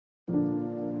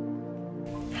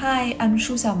Hi, I'm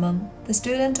Xiaomeng, the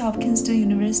student of Kingston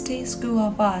University School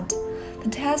of Art. The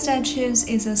text I choose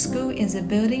is "A School is a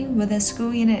Building with a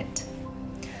School in It."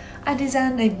 I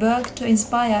designed a book to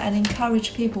inspire and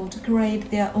encourage people to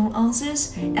create their own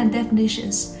answers and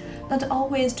definitions, not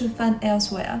always to find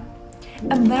elsewhere.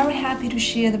 I'm very happy to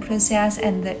share the process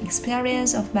and the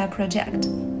experience of my project.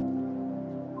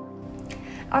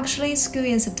 Actually, school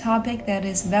is a topic that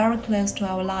is very close to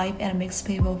our life and makes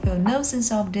people feel no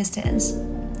sense of distance.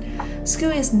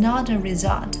 School is not a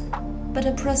result, but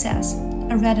a process,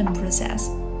 a random process,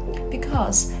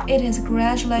 because it is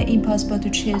gradually impossible to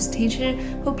choose teachers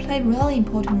who play a really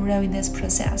important role in this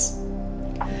process.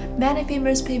 Many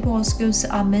famous people or schools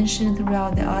are mentioned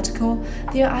throughout the article.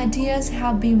 Their ideas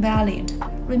have been valued,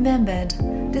 remembered,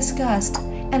 discussed,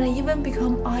 and even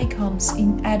become icons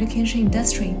in education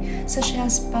industry, such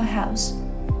as Bauhaus.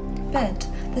 But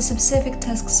the specific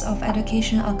tasks of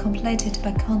education are completed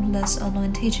by countless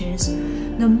online teachers.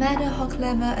 No matter how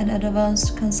clever and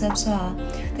advanced concepts are,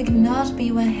 they cannot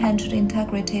be 100%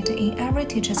 integrated in every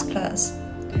teacher's class.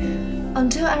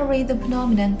 Until I read the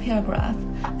prominent paragraph,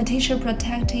 a teacher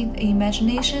protected the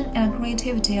imagination and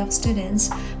creativity of students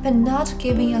by not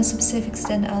giving a specific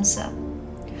standard answer.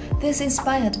 This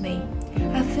inspired me.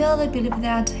 I firmly believe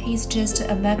that he's just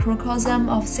a microcosm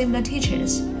of similar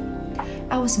teachers.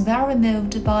 I was very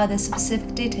moved by the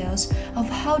specific details of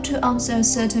how to answer a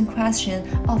certain question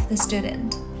of the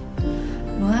student.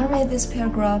 When I read this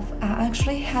paragraph, I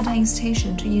actually had an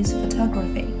incitation to use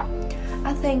photography.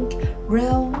 I think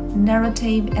real,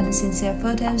 narrative, and sincere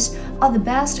photos are the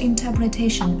best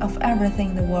interpretation of everything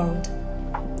in the world.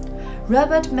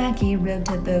 Robert Mackey wrote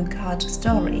a book called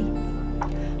Story.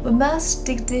 We must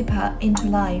dig deeper into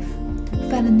life,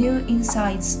 find new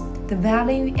insights, the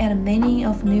value and meaning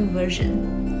of new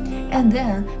version, and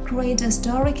then create a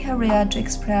story carrier to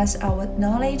express our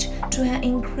knowledge to an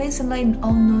increasingly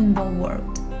unknowable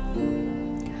world.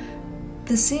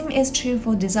 The same is true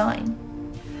for design.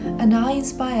 And I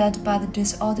inspired by the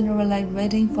disorderly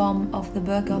reading form of the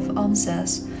Book of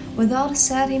Answers, without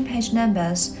setting page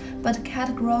numbers, but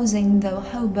categorizing the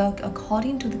whole book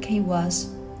according to the keywords.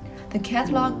 The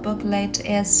catalog booklet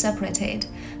is separated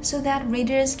so that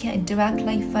readers can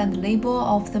directly find the label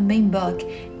of the main book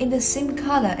in the same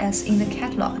color as in the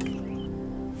catalog.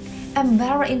 I'm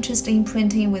very interested in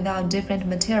printing without different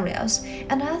materials,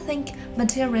 and I think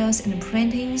materials and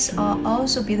printings are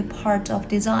also be the part of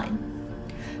design.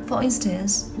 For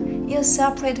instance, in a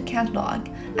separate catalog,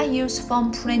 I use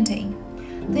foam printing.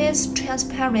 These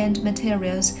transparent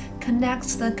materials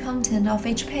connects the content of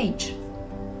each page.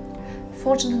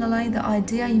 Fortunately, the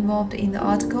ideas involved in the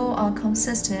article are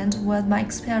consistent with my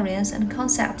experience and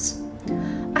concepts.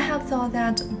 I have thought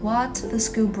that what the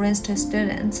school brings to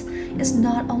students is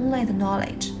not only the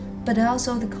knowledge, but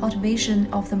also the cultivation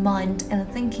of the mind and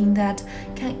thinking that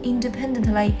can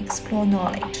independently explore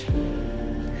knowledge.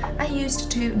 I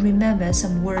used to remember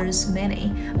some words'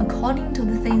 meaning according to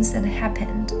the things that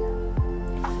happened.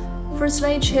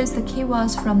 Firstly, choose the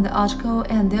keywords from the article,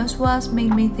 and those words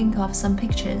made me think of some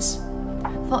pictures.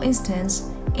 For instance,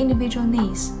 individual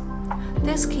needs.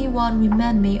 This keyword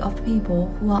remind me of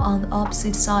people who are on the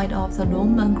opposite side of the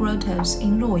Longmen grottos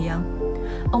in Luoyang,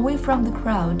 away from the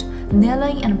crowd,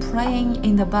 kneeling and praying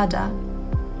in the Buddha.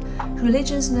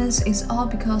 Religiousness is all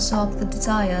because of the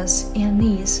desires and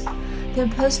needs. Their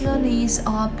personal needs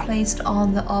are placed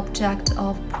on the object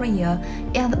of prayer,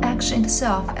 and the action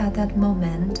itself at that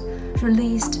moment,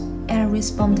 released and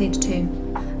responded to.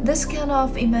 This kind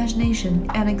of imagination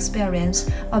and experience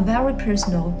are very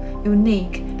personal,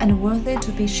 unique, and worthy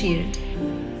to be shared.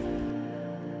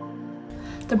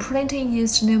 The printing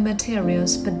used new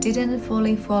materials but didn't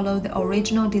fully follow the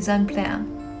original design plan.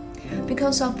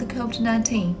 Because of the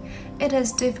COVID-19, it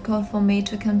is difficult for me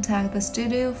to contact the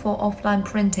studio for offline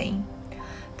printing.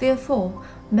 Therefore,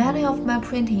 many of my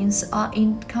printings are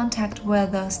in contact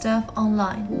with the staff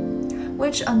online,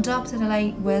 which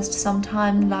undoubtedly waste some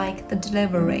time like the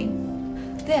delivery.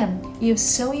 Then, use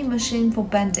sewing machine for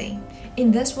bending.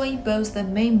 In this way, both the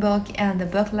main book and the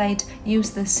booklet use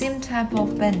the same type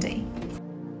of bending.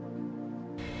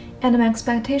 And my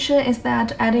expectation is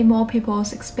that adding more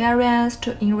people's experience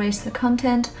to enrich the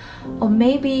content, or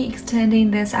maybe extending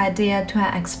this idea to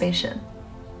an exhibition.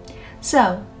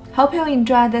 So, hope you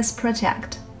enjoy this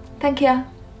project. Thank you.